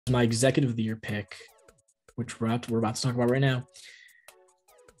my executive of the year pick, which we're about to talk about right now,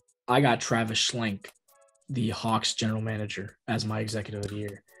 I got Travis Schlenk, the Hawks general manager, as my executive of the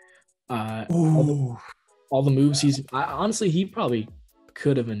year. All the moves honestly, he probably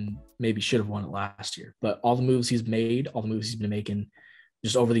could have and maybe should have won it last year, but all the moves he's made, all the moves he's been making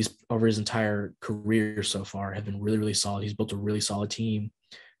just over his entire career so far have been really, really solid. He's built a really solid team.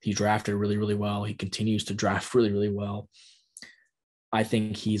 He drafted really, really well. He continues to draft really, really well. I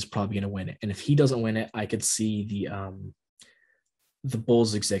think he's probably going to win it. And if he doesn't win it, I could see the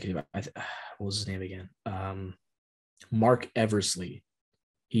Bulls executive. What was his name again? Mark Eversley.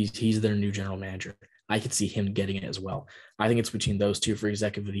 He's their new general manager. I could see him getting it as well. I think it's between those two for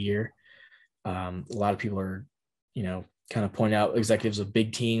executive of the year. A lot of people are, kind of point out executives of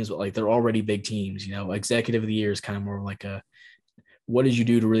big teams, but like they're already big teams. Executive of the year is kind of more like what did you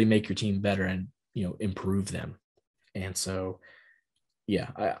do to really make your team better and improve them? And so, yeah,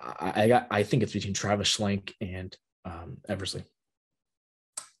 I think it's between Travis Schlenk and Eversley.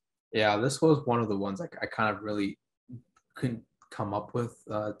 Yeah, this was one of the ones I kind of really couldn't come up with,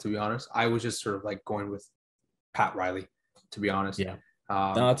 to be honest. I was just sort of like going with Pat Riley, to be honest. Yeah,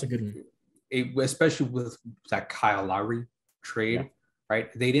 no, that's a good one. Especially with that Kyle Lowry trade,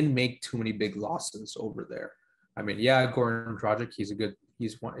 right? They didn't make too many big losses over there. I mean, yeah, Goran Dragic, he's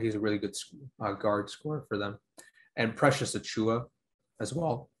a really good guard scorer for them, and Precious Achiuwa as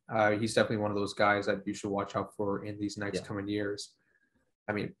well. He's definitely one of those guys that you should watch out for in these next coming years.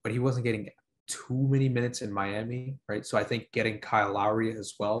 I mean, but he wasn't getting too many minutes in Miami, right? So I think getting Kyle Lowry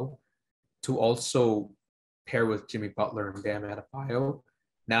as well to also pair with Jimmy Butler and Bam Adebayo.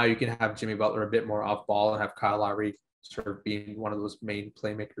 Now you can have Jimmy Butler a bit more off ball and have Kyle Lowry sort of being one of those main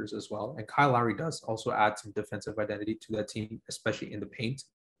playmakers as well. And Kyle Lowry does also add some defensive identity to that team, especially in the paint.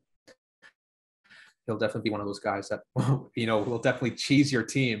 He'll definitely be one of those guys that, will definitely cheese your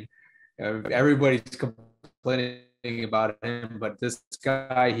team. Everybody's complaining about him, but this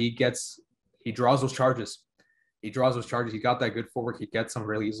guy, he draws those charges. He got that good footwork. He gets them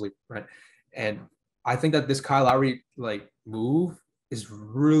really easily, right? And I think that this Kyle Lowry move is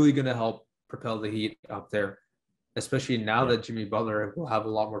really going to help propel the Heat up there, especially now that Jimmy Butler will have a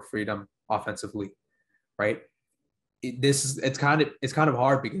lot more freedom offensively, right? It's kind of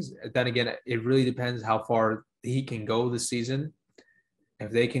hard because then again, it really depends how far the Heat can go this season.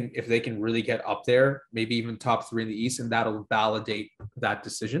 If they can really get up there, maybe even top 3 in the East, and that'll validate that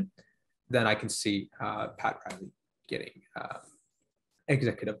decision, then I can see Pat Riley getting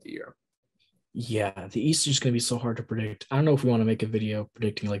executive of the year. Yeah, the East is just going to be so hard to predict. I don't know if we want to make a video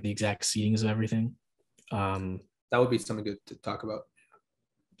predicting the exact seedings of everything. That would be something good to talk about.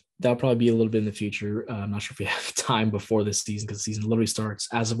 That'll probably be a little bit in the future. I'm not sure if we have time before this season because the season literally starts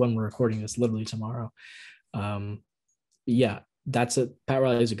as of when we're recording this, literally tomorrow. Yeah, that's it. Pat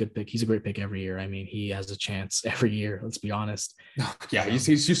Riley is a good pick. He's a great pick every year. I mean, he has a chance every year. Let's be honest. Yeah,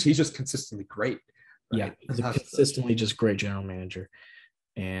 he's just consistently great. Right? Yeah, he's a consistently just great general manager,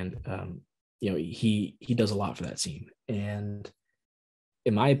 and he does a lot for that team. And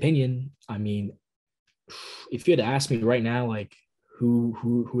in my opinion, I mean, if you had to ask me right now,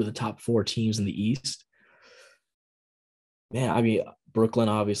 who are the top 4 teams in the East? Man, I mean, Brooklyn,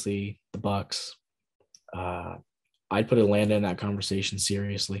 obviously, the Bucks. I'd put Atlanta in that conversation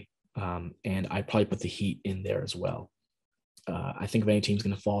seriously, and I'd probably put the Heat in there as well. I think if any team's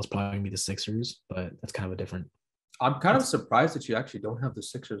going to fall, it's probably going to be the Sixers, but that's kind of a different. I'm kind of surprised that you actually don't have the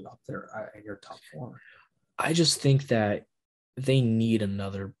Sixers up there in your top 4. I just think that they need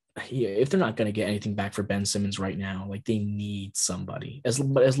another. If they're not going to get anything back for Ben Simmons right now, they need somebody.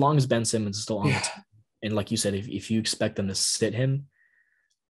 But as long as Ben Simmons is still on the team, and like you said, if you expect them to sit him,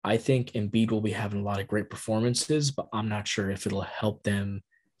 I think Embiid will be having a lot of great performances, but I'm not sure if it'll help them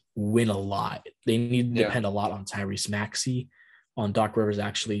win a lot. They need to depend a lot on Tyrese Maxey, on Doc Rivers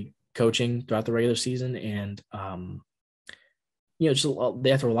actually coaching throughout the regular season, and just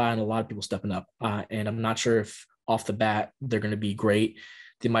they have to rely on a lot of people stepping up. And I'm not sure if off the bat they're going to be great.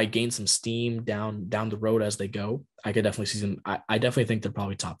 They might gain some steam down the road as they go. I could definitely see them. I definitely think they're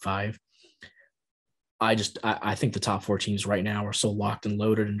probably top 5. I think the top 4 teams right now are so locked and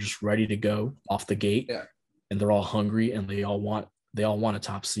loaded and just ready to go off the gate. Yeah. And they're all hungry and they all want a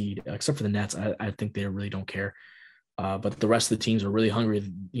top seed, except for the Nets. I think they really don't care. But the rest of the teams are really hungry.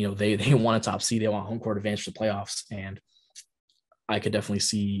 They want a top seed. They want home court advantage to the playoffs. And I could definitely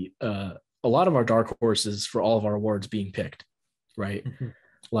see a lot of our dark horses for all of our awards being picked, right? Mm-hmm.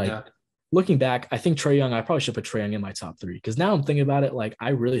 Looking back, I think Trae Young, I probably should put Trae Young in my top 3 because now I'm thinking about it. I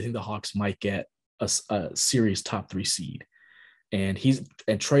really think the Hawks might get a serious top 3 seed. And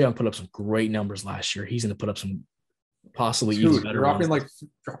Trae Young put up some great numbers last year. He's going to put up some possibly even Dude, better ones.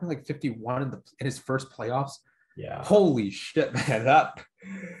 dropping like 51 in his first playoffs. Yeah. Holy shit, man.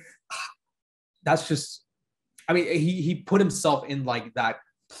 That's just, I mean, he put himself in like that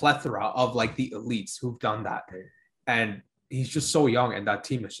plethora of like the elites who've done that. And he's just so young, and that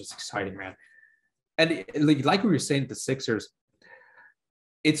team is just exciting, man. And like we were saying, the Sixers,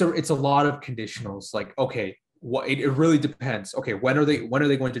 it's a lot of conditionals. Like, okay, it really depends. Okay, when are they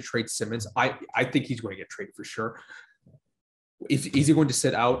going to trade Simmons? I think he's going to get traded for sure. Is he going to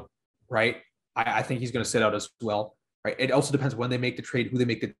sit out? Right. I think he's going to sit out as well. Right. It also depends when they make the trade, who they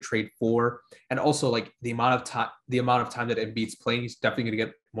make the trade for, and also like the amount of time that Embiid's playing. He's definitely going to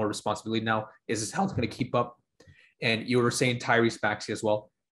get more responsibility now. Is his health going to keep up? And you were saying Tyrese Maxey as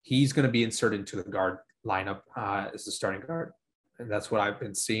well. He's going to be inserted into the guard lineup as the starting guard, and that's what I've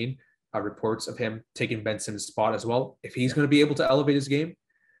been seeing. Reports of him taking Ben Simmons' spot as well. If he's going to be able to elevate his game,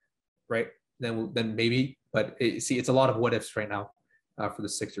 right, then maybe. But it's a lot of what ifs right now for the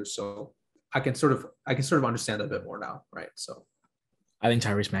Sixers. So I can sort of understand that a bit more now, right? So I think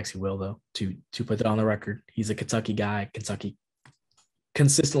Tyrese Maxey will, though, to put that on the record. He's a Kentucky guy. Kentucky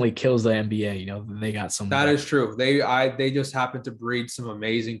consistently kills the NBA. You know, they got some. That is true. They just happen to breed some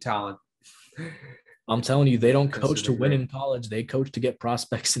amazing talent. I'm telling you, they don't coach to win in college. They coach to get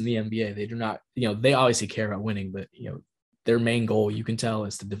prospects in the NBA. They do not, you know, they obviously care about winning, but, you know, their main goal, you can tell,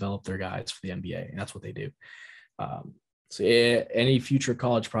 is to develop their guys for the NBA. And that's what they do. So any future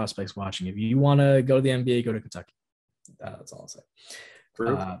college prospects watching, if you want to go to the NBA, go to Kentucky. That's all I'll say.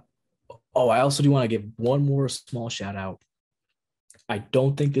 I also do want to give one more small shout out. I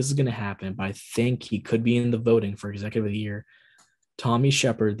don't think this is going to happen, but I think he could be in the voting for executive of the year. Tommy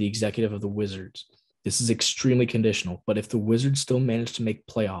Shepard, the executive of the Wizards. This is extremely conditional, but if the Wizards still manage to make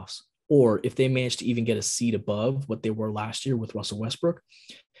playoffs, or if they manage to even get a seed above what they were last year with Russell Westbrook,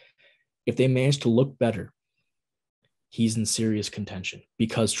 if they manage to look better, he's in serious contention,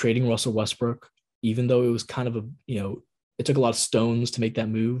 because trading Russell Westbrook, even though it was kind of it took a lot of stones to make that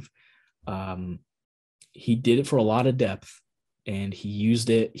move, he did it for a lot of depth, and he used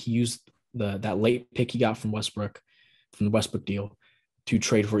that late pick he got from Westbrook, from the Westbrook deal, to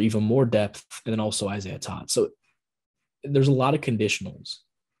trade for even more depth, and then also Isaiah Todd. So there's a lot of conditionals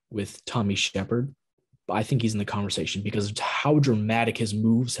with Tommy Shepard, but I think he's in the conversation because of how dramatic his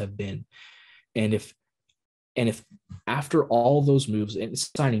moves have been. And if after all those moves, and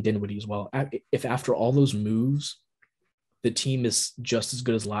signing Dinwiddie as well, if after all those moves, the team is just as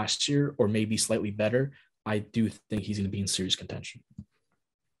good as last year or maybe slightly better, I do think he's going to be in serious contention.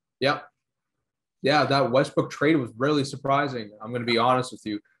 Yeah, that Westbrook trade was really surprising. I'm going to be honest with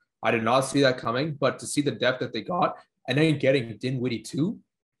you. I did not see that coming, but to see the depth that they got, and then getting Dinwiddie too.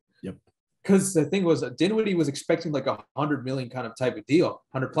 Yep. Because the thing was, Dinwiddie was expecting like $100 million kind of type of deal,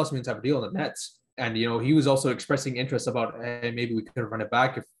 $100+ million type of deal in the Nets. And, you know, he was also expressing interest about, hey, maybe we could run it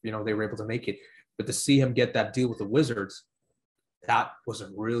back if, you know, they were able to make it. But to see him get that deal with the Wizards, that was a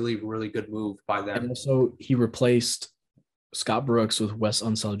really, really good move by them. And also, he replaced Scott Brooks with Wes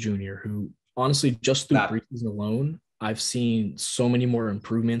Unseld Jr., who honestly, just through preseason alone, I've seen so many more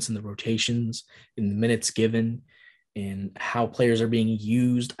improvements in the rotations, in the minutes given, and how players are being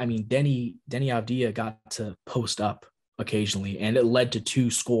used. I mean, Denny Avdia got to post up occasionally, and it led to 2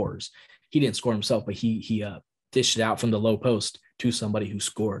 scores. He didn't score himself, but he dished it out from the low post to somebody who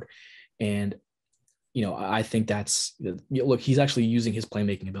scored. And, you know, I think that's, look, he's actually using his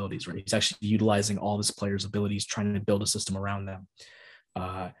playmaking abilities, right? He's actually utilizing all this players' abilities, trying to build a system around them.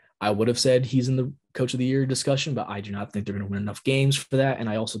 I would have said he's in the coach of the year discussion, but I do not think they're going to win enough games for that. And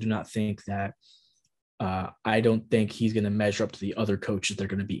I also do not think that I don't think he's going to measure up to the other coaches that are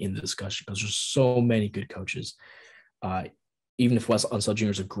going to be in the discussion, because there's so many good coaches. Even if Wes Unseld Jr.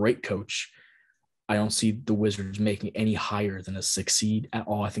 is a great coach, I don't see the Wizards making any higher than a 6 seed at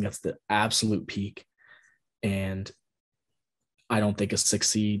all. I think that's the absolute peak. And I don't think a 6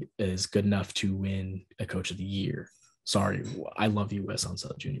 seed is good enough to win a coach of the year. Sorry, I love you, Wes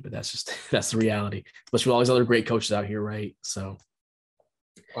Unseld Jr., but that's the reality. Especially with all these other great coaches out here, right? So,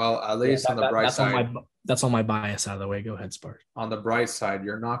 well, at least on the bright side, that's all my bias out of the way. Go ahead, Sparsh. On the bright side,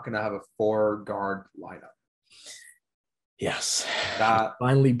 you're not going to have a 4-guard lineup. Yes, that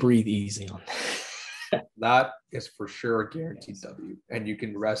finally breathe easy on that. That is for sure a guaranteed W, and you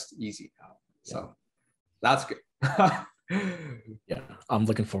can rest easy now. So that's good. Yeah, I'm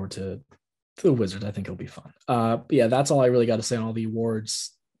looking forward to the Wizards. I think it'll be fun. But yeah, that's all I really got to say on all the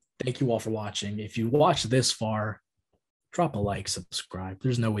awards. Thank you all for watching. If you watched this far, drop a like, subscribe.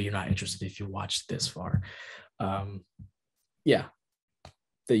 There's no way you're not interested if you watched this far. Yeah,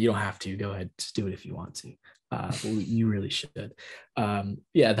 that you don't have to. Go ahead, just do it if you want to. You really should.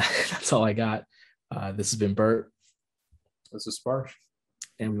 Yeah, that's all I got. This has been Bert. This is Sparsh.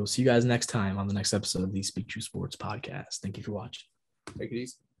 And we will see you guys next time on the next episode of the Speak True Sports podcast. Thank you for watching. Take it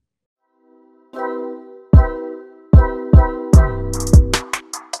easy.